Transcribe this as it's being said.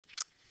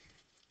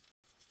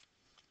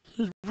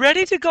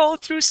Ready to go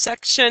through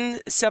section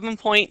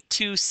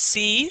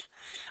 7.2c.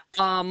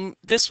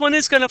 This one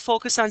is going to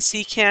focus on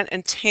secant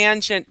and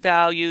tangent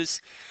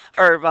values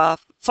or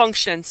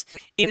functions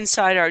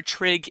inside our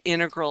trig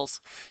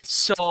integrals.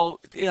 So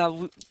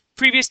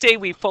previous day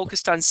we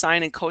focused on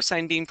sine and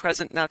cosine being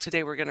present. Now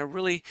today we're going to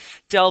really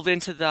delve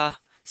into the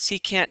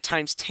secant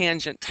times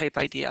tangent type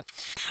idea.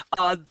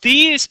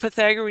 These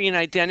Pythagorean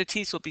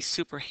identities will be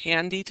super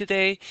handy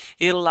today.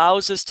 It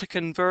allows us to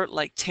convert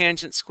like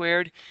tangent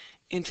squared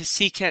into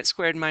secant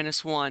squared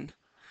minus 1.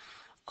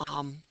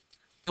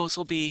 Those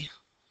will be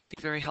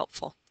very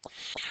helpful.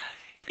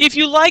 If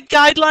you like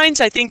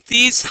guidelines, I think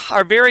these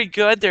are very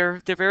good.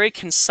 They're very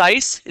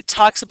concise. It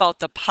talks about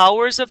the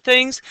powers of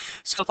things.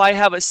 So if I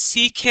have a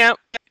secant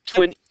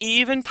to an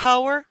even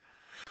power,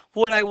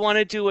 what I want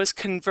to do is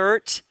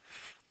convert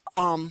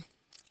a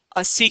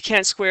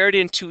secant squared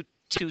into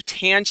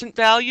tangent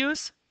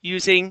values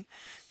using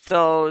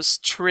those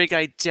trig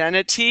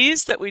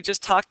identities that we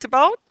just talked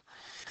about.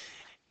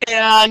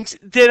 And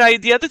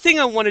then the other thing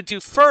I want to do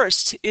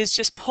first is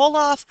just pull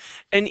off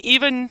an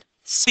even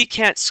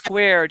secant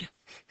squared,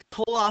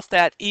 pull off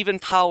that even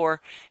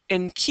power,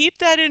 and keep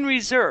that in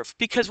reserve.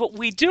 Because what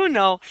we do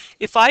know,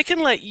 if I can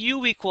let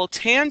u equal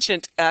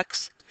tangent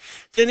x,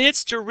 then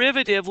its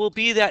derivative will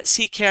be that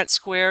secant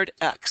squared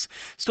x.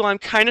 So I'm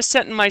kind of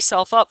setting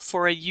myself up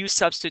for a u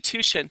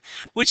substitution,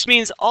 which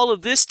means all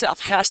of this stuff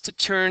has to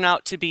turn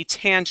out to be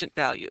tangent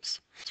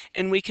values.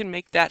 And we can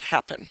make that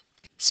happen,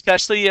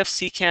 especially if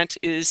secant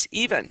is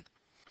even.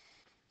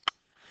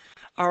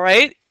 All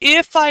right,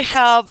 if I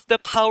have the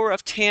power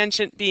of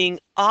tangent being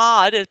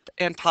odd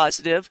and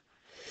positive,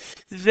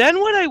 then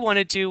what I want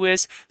to do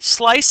is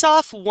slice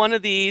off one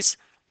of these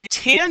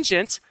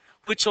tangents,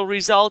 which will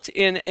result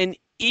in an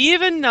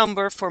even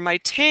number for my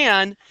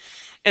tan,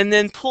 and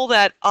then pull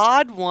that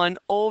odd one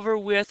over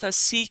with a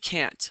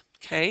secant,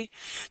 okay?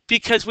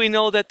 Because we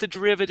know that the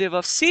derivative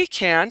of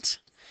secant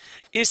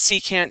is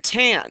secant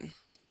tan.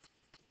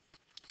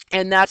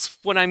 And that's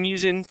what I'm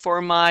using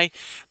for my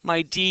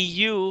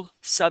du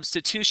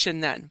substitution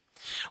then,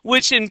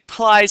 which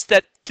implies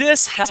that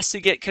this has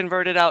to get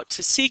converted out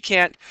to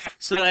secant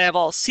so that I have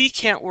all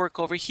secant work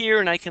over here,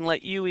 and I can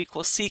let u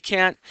equal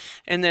secant,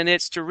 and then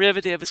its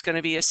derivative is going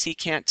to be a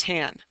secant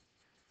tan.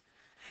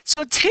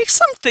 So take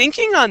some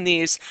thinking on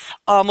these,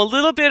 a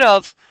little bit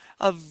of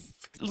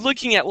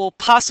looking at, well,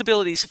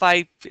 possibilities. If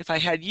I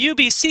had u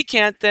be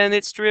secant, then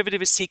its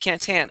derivative is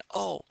secant tan.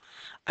 Oh,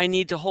 I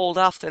need to hold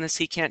off then a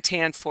secant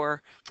tan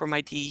for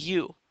my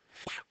du.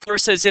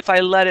 Versus if I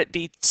let it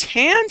be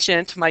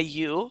tangent my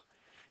u,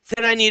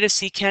 then I need a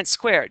secant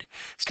squared.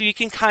 So you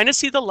can kind of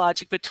see the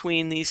logic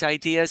between these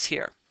ideas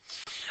here.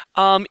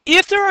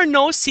 If there are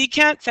no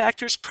secant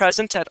factors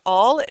present at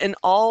all, and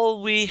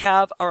all we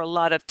have are a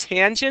lot of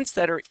tangents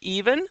that are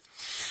even,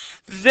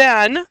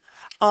 then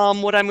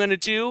what I'm going to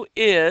do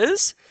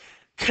is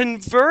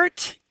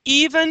convert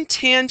even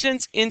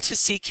tangents into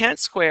secant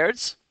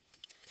squareds.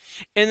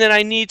 And then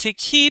I need to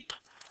keep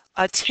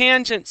a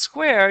tangent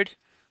squared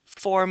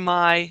for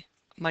my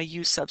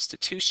u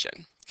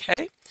substitution,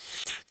 okay?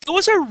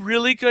 Those are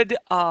really good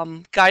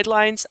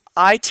guidelines.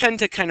 I tend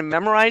to kind of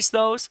memorize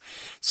those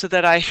so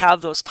that I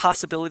have those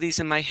possibilities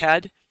in my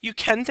head. You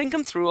can think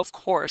them through, of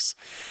course.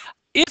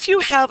 If you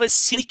have a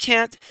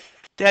secant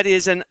that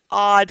is an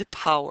odd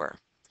power,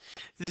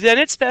 then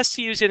it's best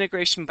to use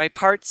integration by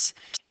parts,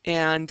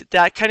 and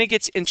that kind of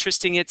gets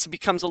interesting. It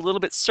becomes a little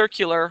bit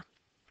circular.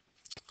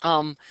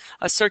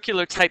 A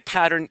circular type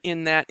pattern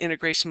in that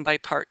integration by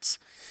parts.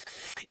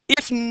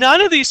 If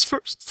none of these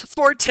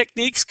four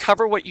techniques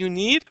cover what you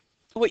need,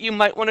 what you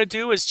might want to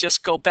do is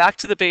just go back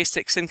to the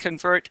basics and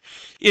convert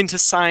into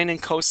sine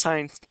and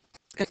cosine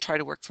and try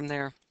to work from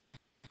there.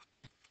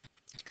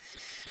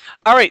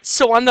 All right,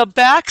 so on the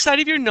back side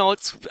of your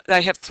notes,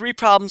 I have 3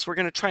 problems. We're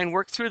going to try and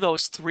work through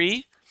those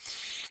 3.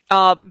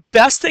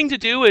 Best thing to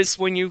do is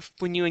when you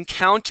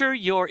encounter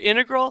your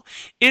integral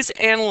is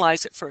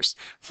analyze it first.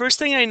 First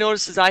thing I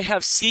notice is I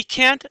have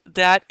secant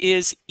that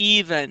is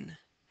even.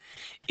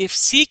 If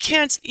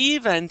secant's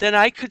even, then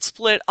I could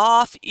split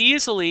off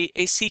easily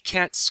a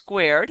secant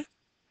squared.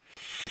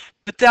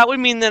 But that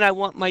would mean that I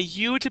want my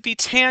u to be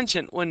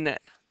tangent, wouldn't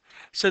it?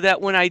 So that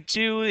when I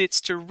do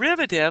its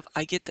derivative,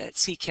 I get that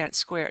secant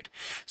squared.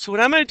 So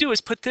what I'm going to do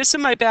is put this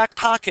in my back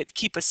pocket,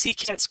 keep a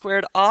secant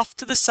squared off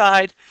to the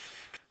side,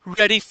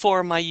 ready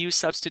for my u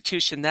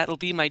substitution. That'll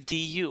be my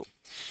du.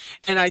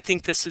 And I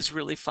think this is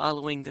really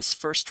following this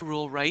first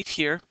rule right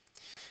here.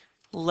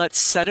 Let's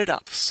set it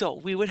up. So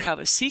we would have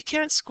a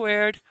secant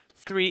squared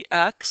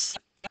 3x.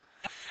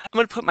 I'm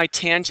going to put my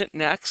tangent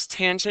next,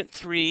 tangent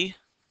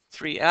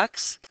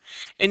 3x.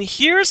 And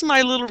here's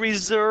my little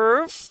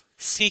reserve,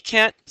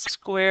 secant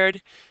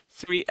squared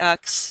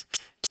 3x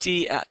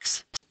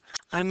dx.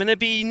 I'm going to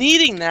be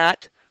needing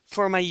that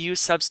for my u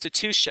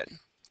substitution.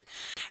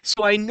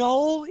 So I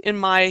know in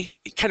my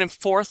kind of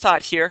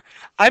forethought here,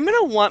 I'm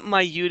going to want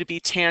my u to be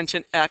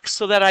tangent x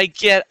so that I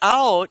get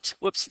out,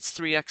 whoops, it's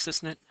 3x,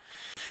 isn't it?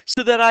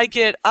 So that I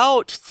get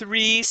out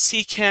 3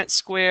 secant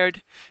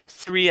squared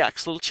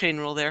 3x, little chain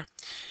rule there.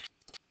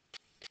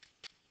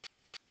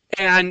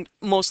 And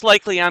most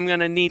likely I'm going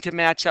to need to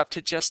match up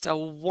to just a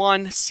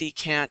 1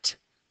 secant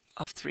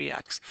of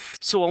 3x.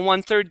 So a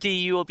 1/3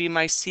 du will be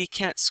my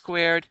secant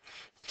squared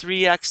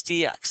 3x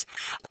dx.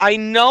 I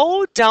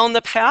know down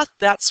the path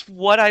that's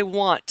what I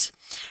want.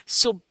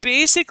 So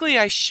basically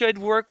I should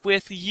work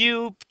with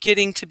u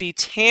getting to be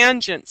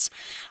tangents.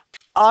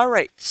 All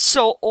right,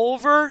 so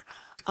over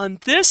on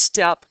this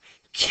step,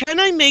 can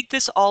I make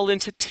this all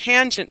into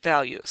tangent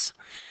values?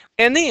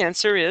 And the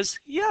answer is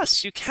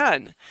yes, you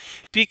can,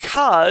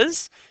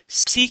 because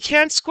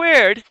secant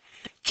squared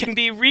can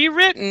be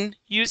rewritten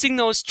using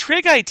those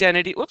trig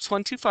identity. Whoops,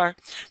 one too far.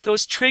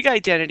 Those trig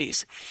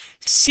identities.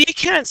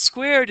 Secant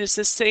squared is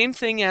the same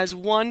thing as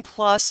 1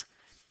 plus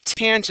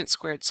tangent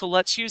squared. So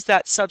let's use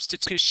that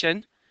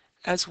substitution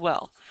as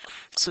well.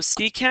 So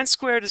secant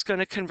squared is going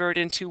to convert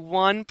into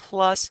 1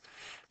 plus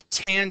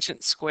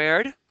tangent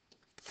squared,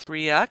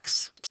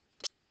 3x.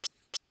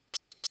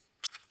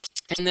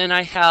 And then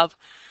I have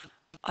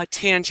a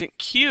tangent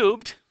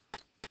cubed,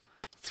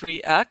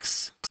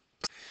 3x.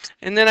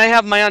 And then I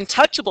have my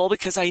untouchable,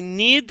 because I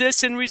need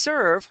this in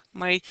reserve,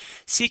 my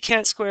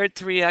secant squared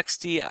 3x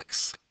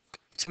dx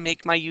to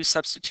make my u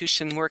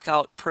substitution work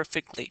out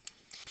perfectly.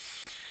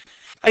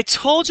 I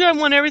told you I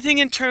want everything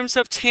in terms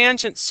of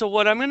tangents, so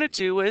what I'm going to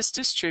do is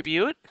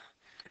distribute.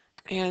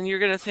 And you're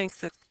going to think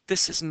that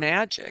this is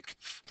magic.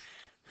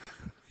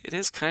 It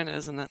is kind of,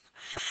 isn't it?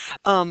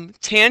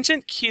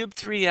 Tangent cubed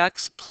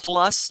 3x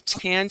plus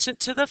tangent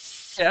to the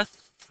 5th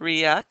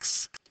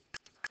 3x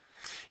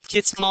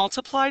gets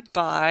multiplied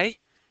by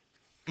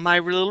my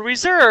little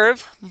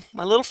reserve,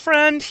 my little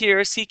friend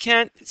here,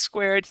 secant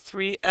squared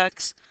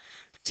 3x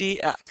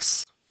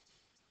dx.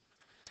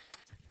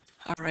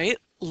 All right,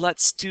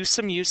 let's do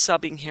some u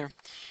subbing here.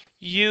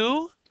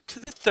 U to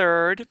the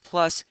 3rd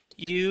plus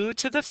u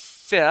to the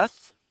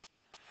 5th.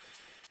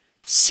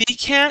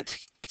 Secant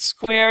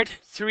squared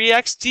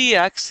 3x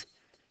dx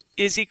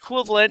is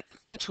equivalent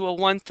to a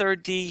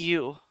 1/3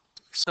 du.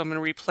 So I'm going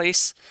to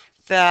replace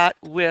that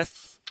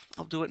with,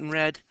 I'll do it in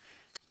red,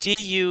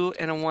 du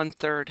and a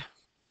 1/3.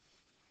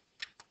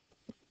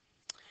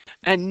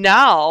 And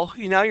now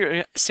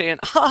you're saying,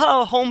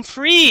 oh, home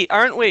free,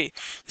 aren't we?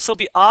 This will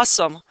be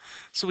awesome.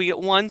 So we get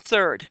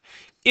 1/3.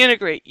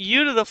 Integrate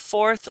u to the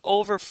 4th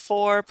over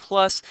 4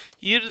 plus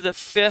u to the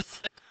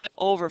 5th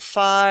over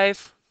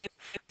 5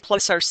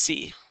 plus our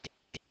c.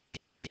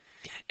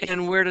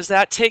 And where does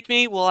that take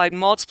me? Well, I'd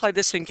multiply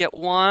this and get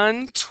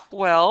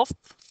 1/12.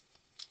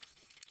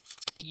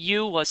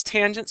 U was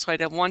tangent, so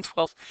I'd have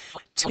 1/12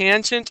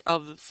 tangent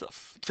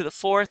to the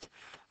 4th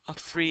of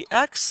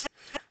 3x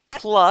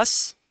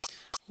plus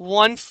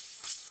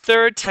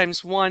 1/3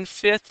 times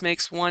 1/5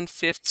 makes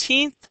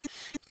 1/15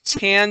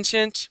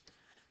 tangent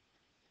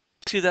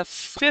to the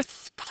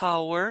 5th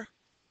power.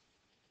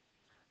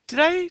 Did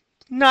I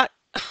not?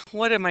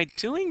 What am I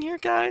doing here,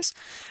 guys?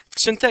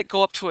 Shouldn't that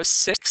go up to a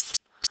 6th?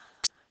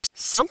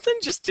 Something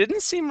just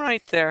didn't seem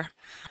right there.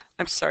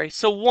 I'm sorry.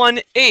 So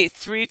 1/8.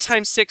 3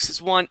 times 6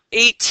 is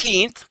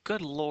 1/18.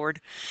 Good Lord.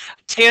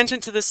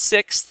 Tangent to the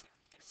 6th,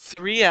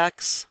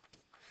 3x,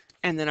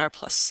 and then our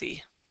plus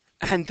c.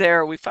 And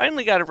there, we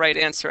finally got a right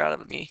answer out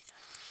of me.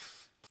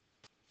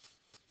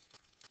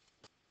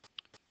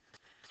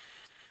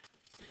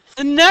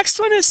 The next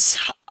one is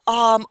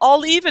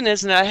all even,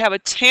 isn't it? I have a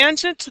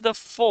tangent to the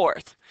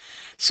 4th.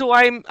 So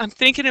I'm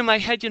thinking in my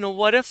head,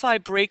 what if I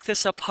break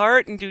this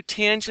apart and do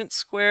tangent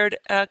squared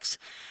x,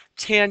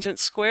 tangent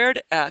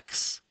squared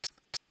x?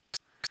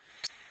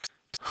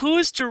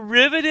 Whose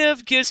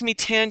derivative gives me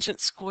tangent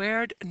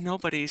squared?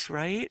 Nobody's,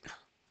 right?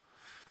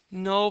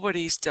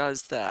 Nobody's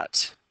does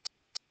that.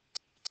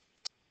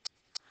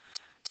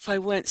 If I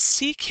went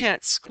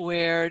secant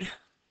squared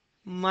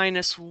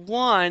minus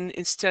 1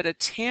 instead of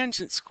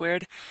tangent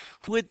squared,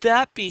 would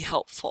that be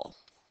helpful?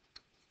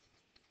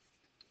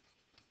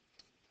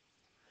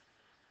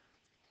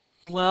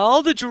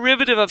 Well, the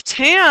derivative of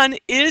tan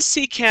is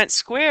secant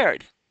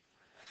squared.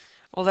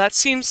 Well, that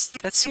seems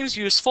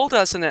useful,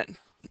 doesn't it?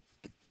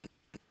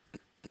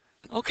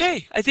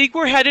 Okay, I think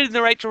we're headed in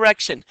the right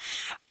direction.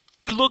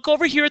 Look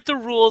over here at the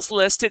rules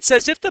list. It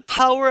says if the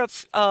power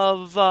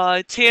of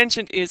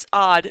tangent is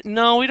odd.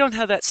 No, we don't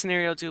have that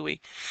scenario, do we?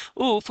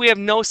 Ooh, if we have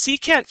no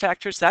secant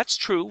factors, that's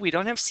true. We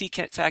don't have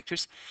secant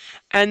factors.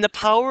 And the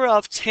power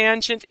of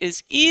tangent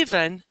is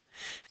even.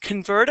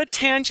 Convert a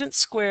tangent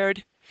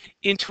squared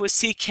into a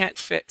secant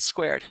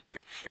squared.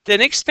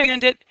 Then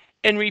expand it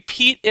and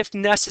repeat if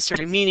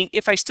necessary, meaning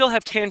if I still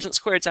have tangent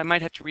squareds, I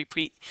might have to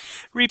repeat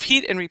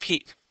and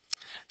repeat.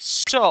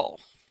 So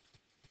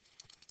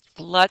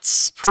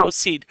let's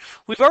proceed.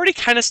 We've already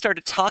kind of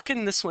started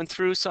talking this one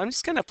through, so I'm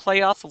just going to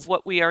play off of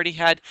what we already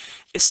had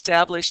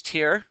established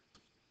here,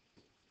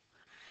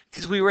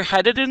 because we were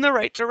headed in the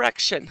right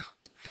direction.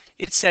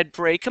 It said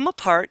break them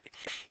apart,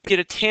 get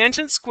a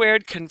tangent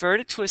squared, convert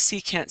it to a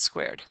secant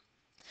squared.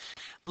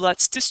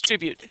 Let's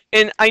distribute.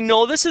 And I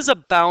know this is a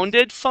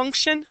bounded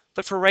function,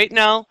 but for right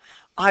now,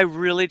 I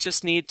really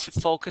just need to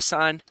focus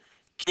on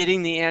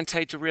getting the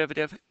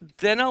antiderivative.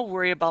 Then I'll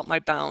worry about my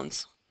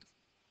bounds.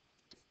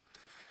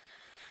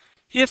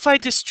 If I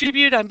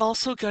distribute, I'm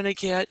also going to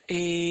get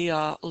a,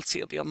 let's see,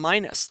 it'll be a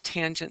minus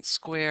tangent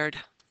squared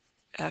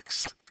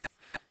x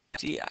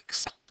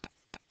dx.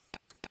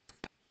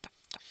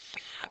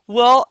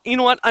 Well, you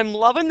know what? I'm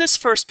loving this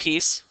first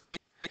piece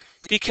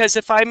because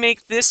if I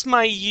make this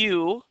my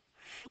u,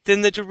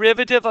 then the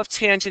derivative of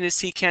tangent is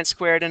secant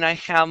squared, and I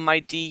have my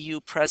du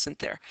present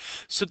there.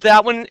 So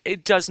that one,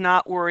 it does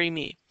not worry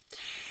me.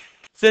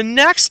 The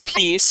next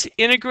piece,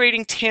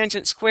 integrating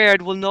tangent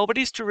squared, well,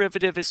 nobody's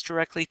derivative is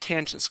directly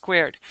tangent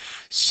squared.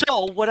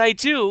 So what I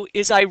do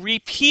is I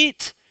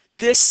repeat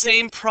this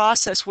same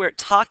process where it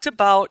talked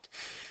about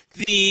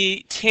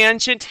the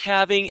tangent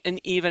having an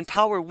even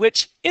power,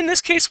 which in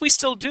this case we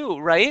still do,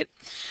 right?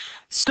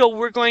 So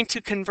we're going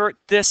to convert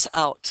this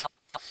out.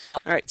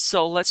 All right,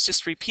 so let's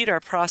just repeat our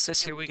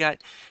process here. We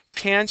got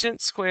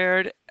tangent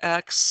squared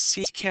x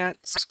secant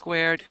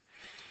squared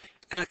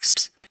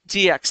x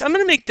dx. I'm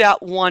going to make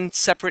that one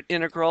separate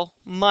integral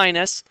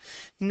minus.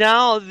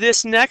 Now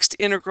this next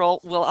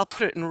integral, well, I'll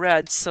put it in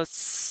red so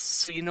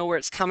you know where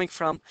it's coming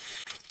from.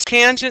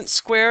 Tangent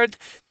squared,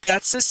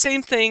 that's the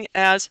same thing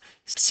as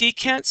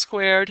secant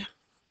squared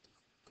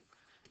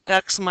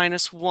x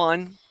minus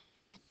 1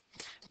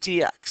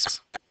 dx.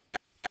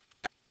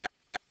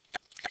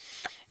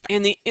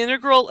 And the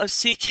integral of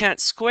secant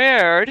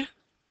squared,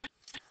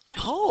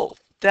 oh,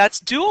 that's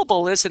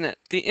doable, isn't it?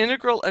 The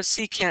integral of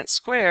secant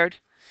squared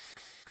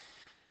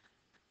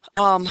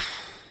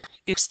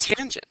is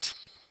tangent.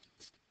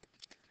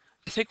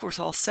 I think we're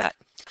all set.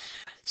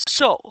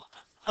 So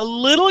a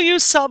little u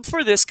sub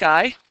for this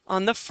guy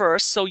on the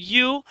first. So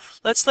u,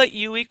 let's let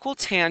u equal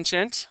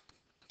tangent.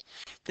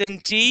 Then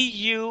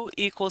du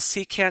equals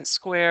secant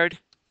squared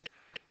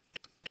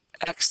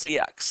x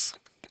dx.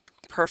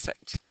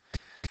 Perfect.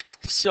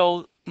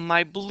 So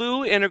my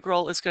blue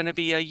integral is going to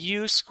be a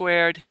u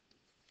squared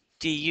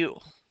du.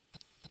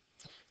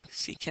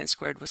 Secant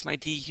squared was my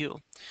du.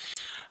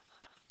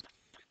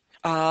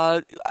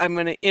 I'm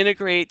going to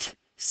integrate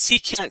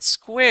secant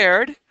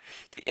squared.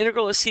 The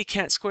integral of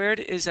secant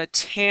squared is a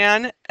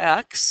tan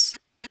x.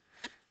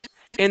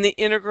 And the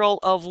integral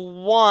of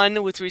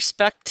 1 with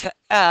respect to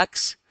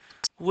x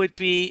would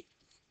be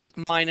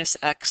minus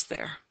x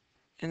there.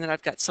 And then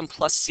I've got some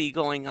plus c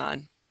going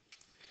on.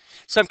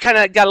 So I've kind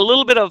of got a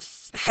little bit of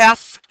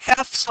half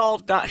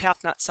solved, not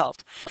half not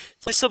solved.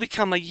 So this will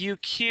become a u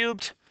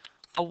cubed,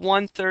 a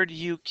 1/3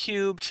 u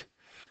cubed,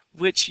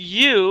 which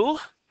u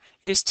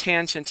is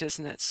tangent,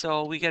 isn't it?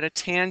 So we get a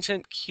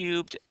tangent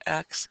cubed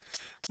x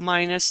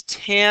minus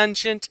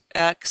tangent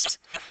x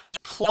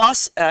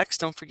plus x.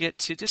 Don't forget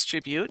to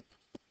distribute.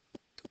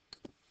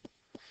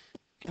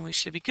 And we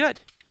should be good.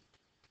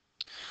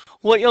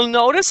 What you'll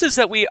notice is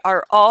that we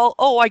are all,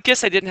 oh, I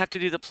guess I didn't have to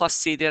do the plus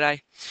c, did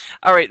I?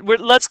 All right,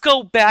 let's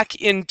go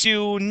back and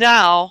do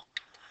now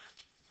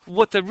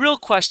what the real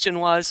question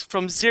was,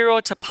 from 0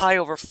 to pi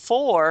over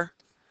 4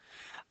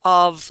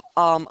 of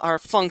our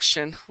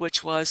function,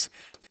 which was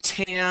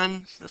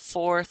tan the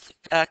fourth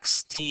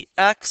x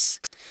dx.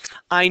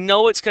 I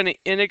know it's going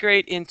to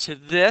integrate into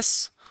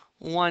this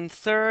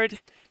 1/3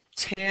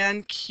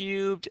 tan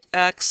cubed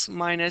x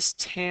minus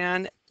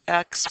tan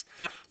x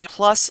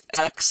plus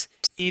x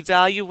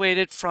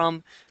evaluated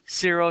from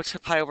 0 to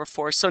pi over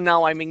 4. So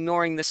now I'm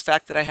ignoring this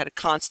fact that I had a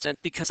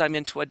constant because I'm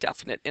into a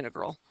definite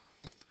integral.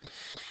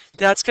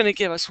 That's going to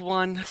give us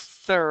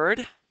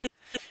 1/3.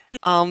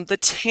 The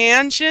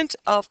tangent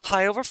of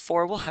pi over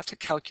 4 we'll have to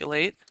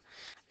calculate,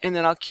 and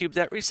then I'll cube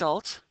that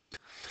result,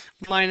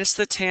 minus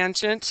the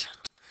tangent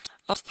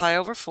of pi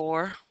over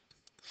 4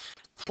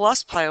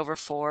 plus pi over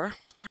 4.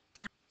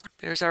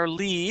 There's our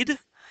lead.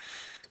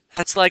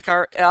 That's like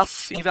our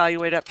f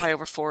evaluate at pi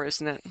over 4,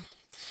 isn't it?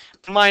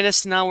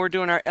 Minus, now we're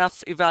doing our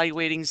f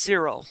evaluating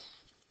 0.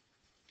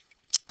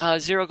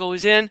 0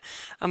 goes in.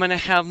 I'm going to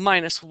have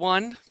minus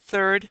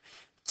 1/3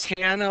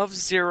 tan of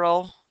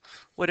 0,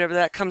 whatever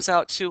that comes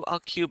out to,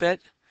 I'll cube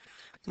it,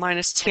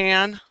 minus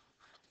tan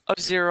of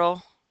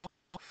 0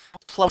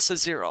 plus a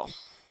 0.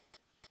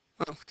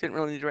 Oh, didn't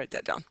really need to write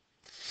that down.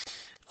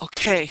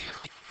 Okay.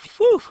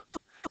 Whew.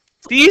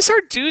 These are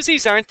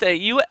doozies, aren't they?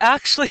 You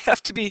actually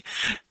have to be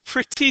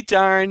pretty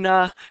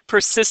darn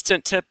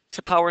persistent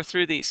to power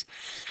through these.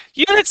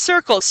 Unit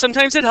circles.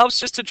 Sometimes it helps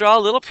just to draw a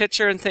little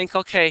picture and think,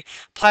 okay,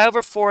 pi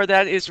over 4,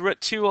 that is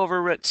 √2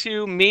 over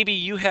 √2. Maybe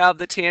you have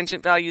the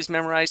tangent values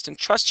memorized and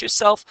trust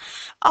yourself.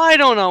 I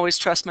don't always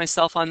trust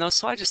myself on those,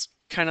 so I just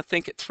kind of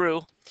think it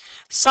through.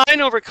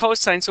 Sine over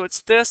cosine, so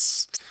it's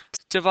this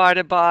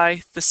divided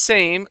by the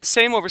same.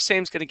 Same over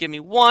same is going to give me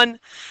 1.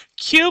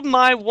 Cube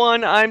my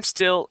 1, I'm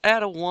still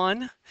at a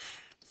 1.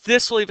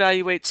 This will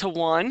evaluate to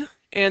 1.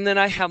 And then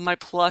I have my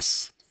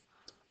plus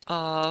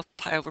pi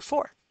over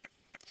 4.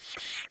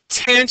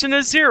 Tangent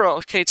of 0.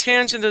 Okay,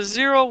 tangent of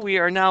 0, we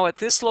are now at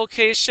this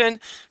location.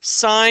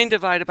 Sine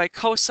divided by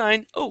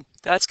cosine. Oh,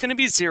 that's going to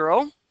be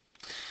 0.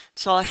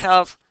 So I'll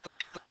have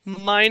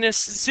minus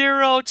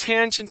 0,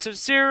 tangent of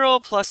 0,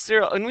 plus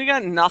 0. And we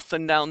got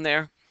nothing down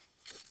there.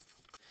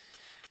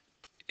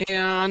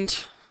 And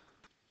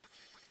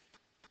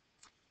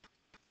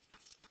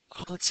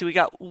let's see, we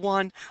got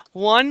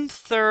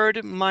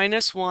 1/3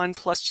 minus 1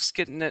 plus just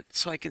getting it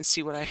so I can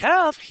see what I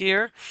have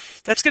here.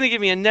 That's going to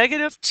give me a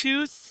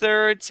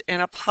 -2/3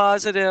 and a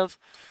positive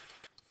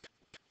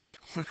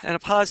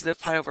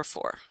pi over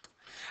 4.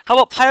 How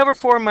about pi over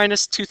 4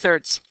 minus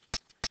 2/3?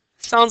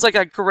 Sounds like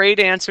a great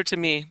answer to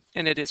me,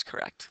 and it is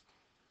correct.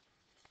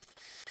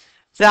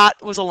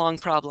 That was a long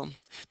problem.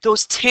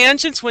 Those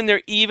tangents, when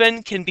they're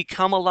even, can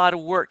become a lot of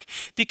work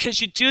because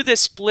you do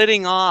this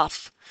splitting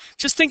off.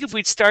 Just think if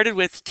we'd started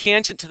with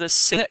tangent to the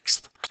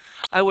 6th,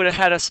 I would have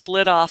had a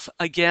split off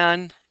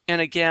again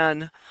and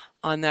again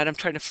on that. I'm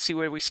trying to see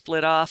where we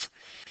split off.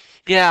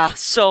 Yeah,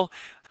 so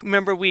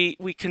remember we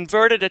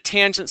converted a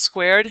tangent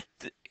squared.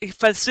 If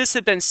this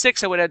had been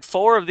 6, I would have had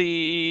 4 of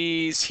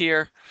these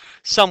here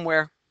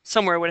somewhere.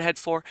 Somewhere I would have had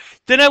 4.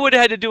 Then I would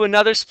have had to do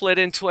another split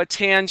into a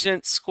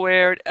tangent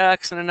squared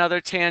x and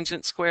another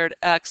tangent squared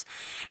x,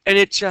 and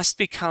it just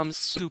becomes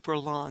super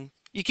long.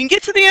 You can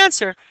get to the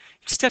answer,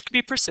 you just have to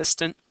be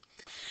persistent.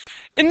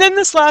 And then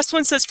this last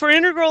one says, for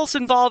integrals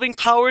involving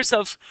powers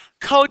of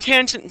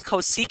cotangent and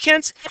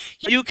cosecant,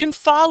 you can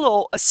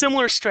follow a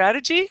similar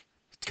strategy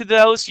to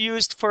those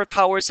used for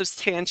powers of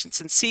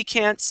tangents and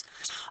secants.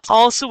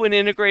 Also, when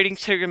integrating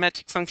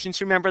trigonometric functions,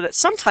 remember that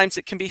sometimes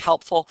it can be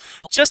helpful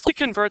just to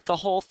convert the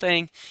whole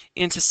thing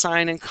into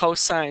sine and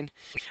cosine,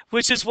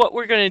 which is what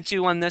we're going to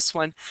do on this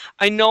one.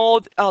 I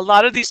know a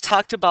lot of these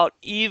talked about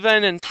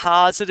even and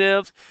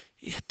positive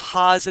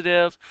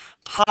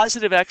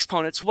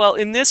exponents. Well,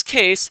 in this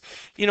case,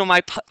 you know,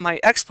 my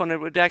exponent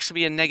would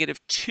actually be a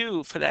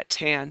 -2 for that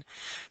tan.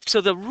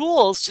 So the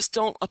rules just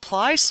don't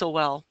apply so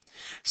well.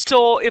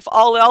 So if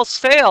all else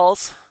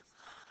fails,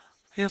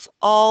 you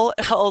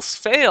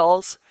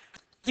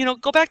know,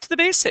 go back to the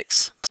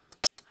basics.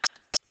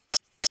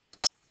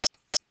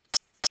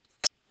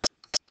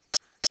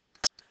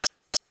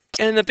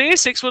 And the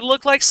basics would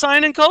look like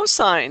sine and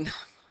cosine.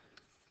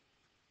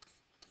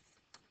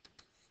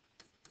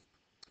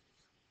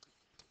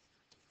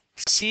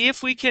 See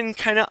if we can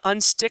kind of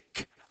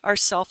unstick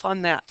ourselves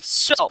on that.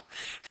 So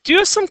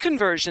do some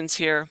conversions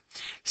here.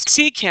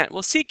 Secant.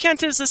 Well,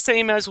 secant is the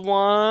same as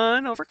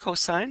 1 over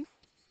cosine.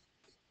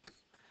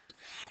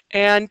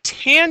 And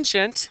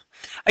tangent,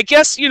 I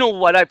guess, you know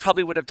what I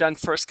probably would have done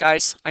first,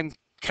 guys? I'm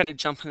kind of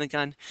jumping the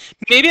gun.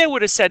 Maybe I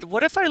would have said,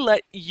 what if I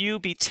let u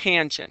be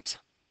tangent?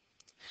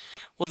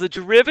 Well, the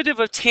derivative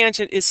of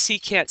tangent is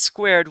secant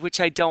squared,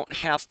 which I don't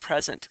have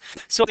present.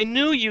 So I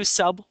knew u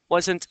sub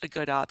wasn't a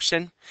good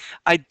option.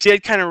 I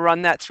did kind of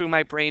run that through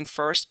my brain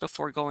first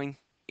before going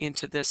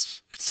into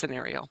this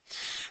scenario.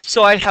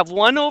 So I have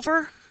 1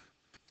 over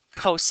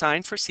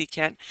cosine for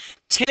secant.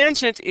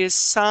 Tangent is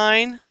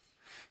sine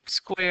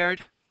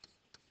squared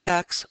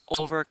x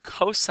over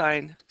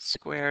cosine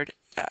squared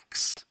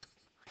x.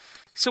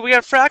 So we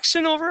have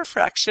fraction over a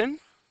fraction.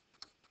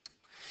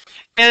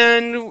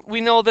 And we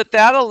know that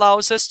that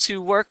allows us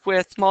to work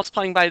with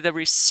multiplying by the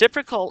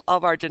reciprocal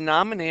of our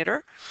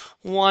denominator,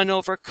 1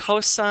 over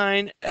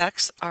cosine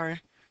x, our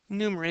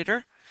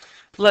numerator.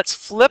 Let's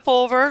flip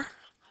over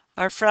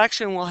our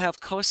fraction. We'll have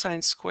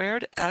cosine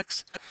squared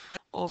x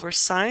over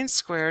sine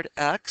squared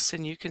x.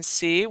 And you can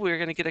see we're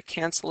going to get a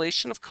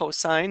cancellation of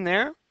cosine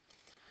there.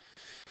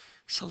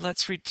 So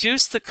let's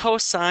reduce the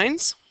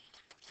cosines.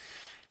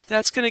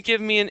 That's going to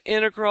give me an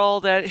integral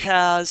that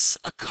has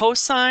a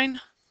cosine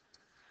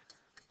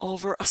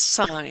over a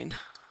sine.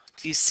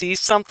 Do you see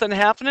something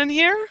happening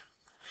here?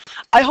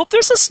 I hope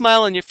there's a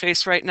smile on your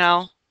face right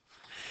now,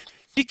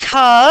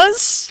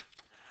 because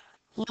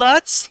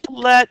let's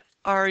let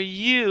our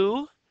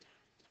u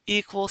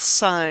equal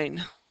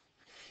sine.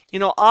 You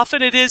know,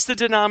 often it is the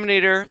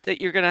denominator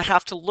that you're going to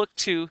have to look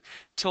to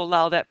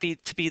allow that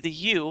to be the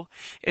u.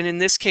 And in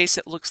this case,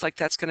 it looks like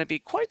that's going to be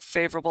quite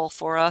favorable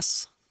for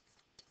us.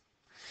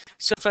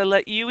 So if I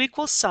let u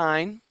equal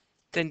sine,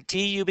 then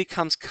du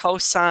becomes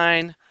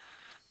cosine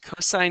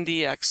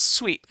dx.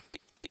 Sweet.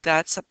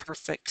 That's a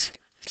perfect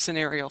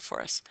scenario for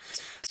us.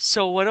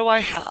 So what do I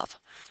have?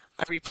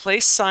 I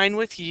replace sine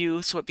with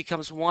u, so it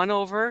becomes 1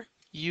 over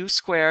u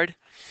squared.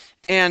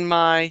 And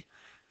my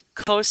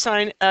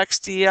cosine x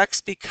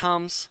dx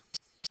becomes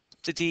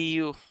the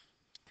du,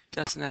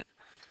 doesn't it?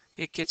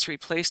 It gets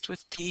replaced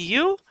with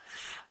du.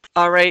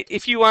 All right,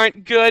 if you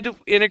aren't good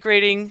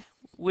integrating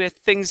with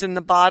things in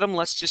the bottom,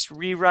 let's just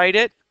rewrite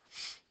it.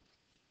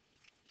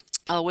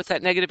 With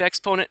that negative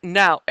exponent.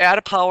 Now add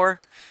a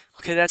power.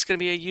 Okay, that's going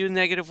to be a u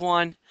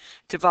 -1.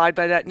 Divide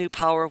by that new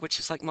power, which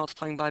is like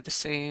multiplying by the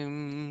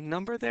same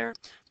number there,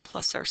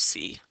 plus our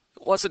c.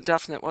 It wasn't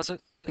definite, was it?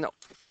 No.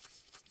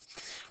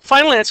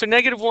 Final answer,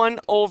 -1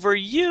 over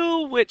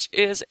u, which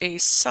is a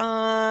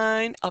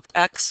sine of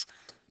x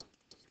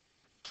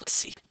plus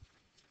c.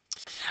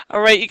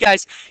 All right, you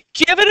guys,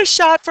 give it a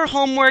shot for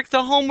homework.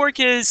 The homework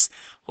is,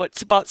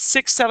 what's about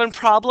 6, 7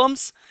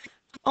 problems?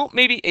 Oh,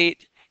 maybe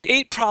 8.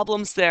 8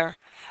 problems there.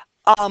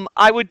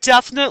 I would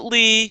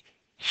definitely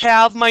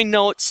have my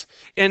notes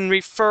and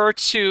refer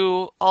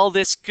to all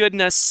this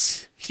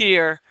goodness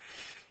here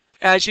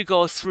as you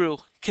go through.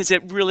 because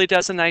it really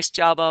does a nice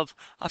job of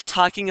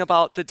talking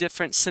about the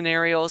different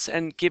scenarios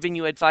and giving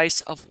you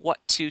advice of what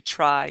to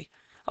try.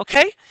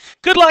 Okay,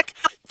 good luck.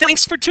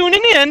 Thanks for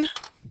tuning in.